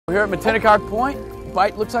We're here at Matinacock Point.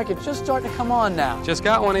 Bite looks like it's just starting to come on now. Just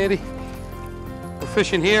got one, Andy. We're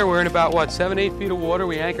fishing here. We're in about, what, 7-8 feet of water.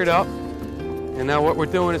 We anchored up. And now what we're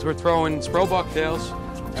doing is we're throwing spro bucktails.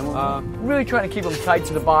 And we're really trying to keep them tight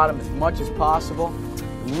to the bottom as much as possible.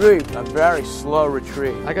 Really a very slow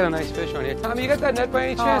retrieve. I got a nice fish on here. Tommy, you got that net by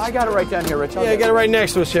any chance? I got it right down here, Rich. Yeah, I got it right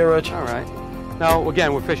next to us here, Rich. All right. Now,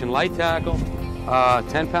 again, we're fishing light tackle,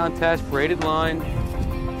 10-pound test, braided line,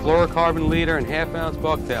 fluorocarbon leader, and half-ounce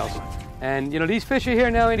bucktails. And, you know, these fish are here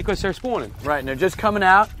now, Andy, because they're spawning. Right, and they're just coming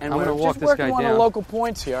out, and we're walk just this working guy on down. the local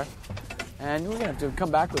points here. And we're going to have to come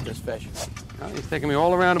back with this fish. Well, he's taking me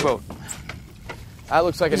all around the boat. That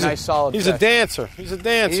looks like a nice, solid fish. He's a dancer. He's a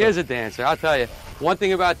dancer. He is a dancer. I'll tell you. One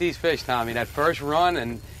thing about these fish, Tommy, that first run,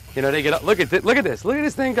 and, you know, they get up. Look at this. Look at this. Look at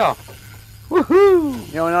this thing go. Woohoo!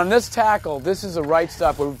 You know, and on this tackle, this is the right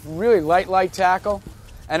stuff. We're really light tackle.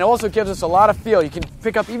 And it also gives us a lot of feel. You can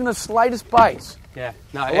pick up even the slightest bites. Yeah.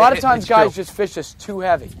 No, a lot of times guys just fish this too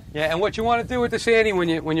heavy. Yeah, and what you want to do with this, Andy, when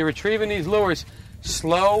you're retrieving these lures,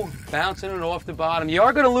 slow, bouncing it off the bottom. You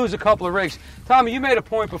are going to lose a couple of rigs. Tommy, you made a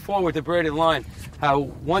point before with the braided line, how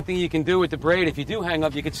one thing you can do with the braid, if you do hang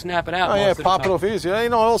up, you can snap it out. Oh, yeah, pop it off easy. You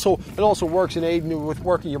know, it also works in aiding with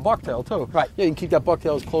working your bucktail, too. Right. Yeah, you can keep that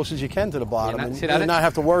bucktail as close as you can to the bottom and not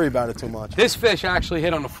have to worry about it too much. This fish actually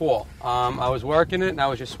hit on the fall. I was working it, and I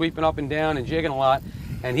was just sweeping up and down and jigging a lot,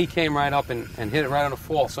 and he came right up and hit it right on the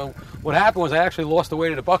fall. So what happened was I actually lost the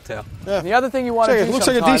weight of the bucktail. Yeah. The other thing you want to do it looks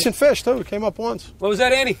like a decent fish, too. It came up once. What was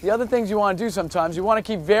that, Andy? The other things you want to do sometimes, you want to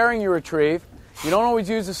keep varying your retrieve. You don't always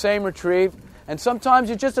use the same retrieve. And sometimes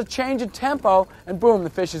you just a change in tempo, and boom, the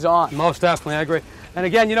fish is on. Most definitely, I agree. And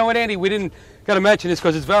again, you know what, Andy? We didn't got to mention this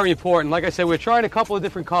because it's very important. Like I said, we're trying a couple of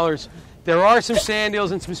different colors. There are some sand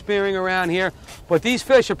eels and some spearing around here, but these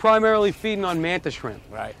fish are primarily feeding on mantis shrimp.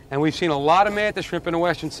 Right. And we've seen a lot of mantis shrimp in the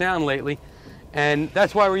Western Sound lately, and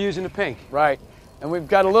that's why we're using the pink. Right. And we've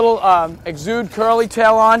got a little exude curly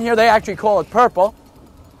tail on here. They actually call it purple.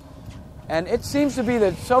 And it seems to be,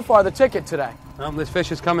 so far, the ticket today. This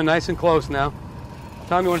fish is coming nice and close now.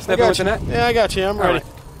 Tom, you want to step in with the net? Yeah, I got you. I'm ready.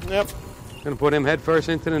 Right. Yep. Going to put him head first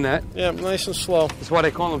into the net. Yep, nice and slow. That's why they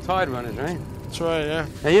call them tide runners, right? That's right, yeah.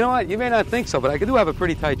 And you know what? You may not think so, but I do have a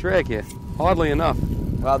pretty tight drag here. Hardly enough.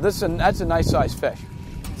 Well, that's a nice-sized fish.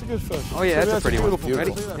 It's a good fish. Oh, yeah, that's a pretty one. You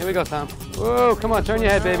ready? Here we go, Tom. Whoa, come on, turn your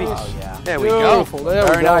head, baby. Oh, yeah. There we go.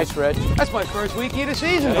 Very nice, Rich. That's my first weekie of the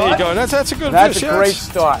season, There you bud. go. That's a good That's fish. a great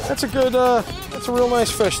start. That's a good, that's a real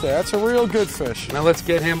nice fish there. That's a real good fish. Now let's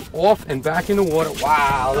get him off and back in the water.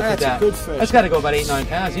 Wow, look at that. That's a good fish. That's got to go about 8-9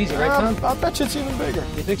 pounds. Easy, right, Tom? I bet you it's even bigger.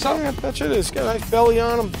 You think so? Yeah, I bet you it is. Got a nice belly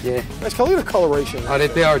on them. Yeah. Nice color. Look at the coloration. Oh,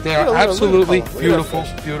 they are absolutely beautiful,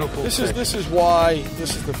 beautiful. This is why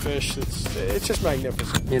this is the fish. It's just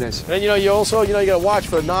magnificent. It is. And you also got to watch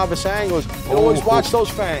for novice anglers. You always watch those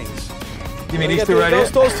fangs. You mean these two right here?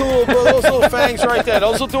 Those little fangs right there.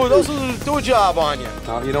 Those will do a job on you.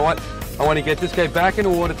 You know what? I want to get this guy back in the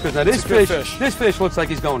water because now this fish looks like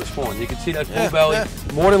he's going to spawn. You can see that full belly. Yeah.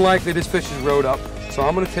 More than likely, this fish is rode up. So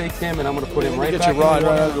I'm going to take him and I'm going to put him right back in the water.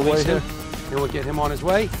 Right out of the way here. And we'll get him on his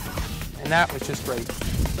way. And that was just great.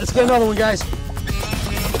 Let's get another one, guys.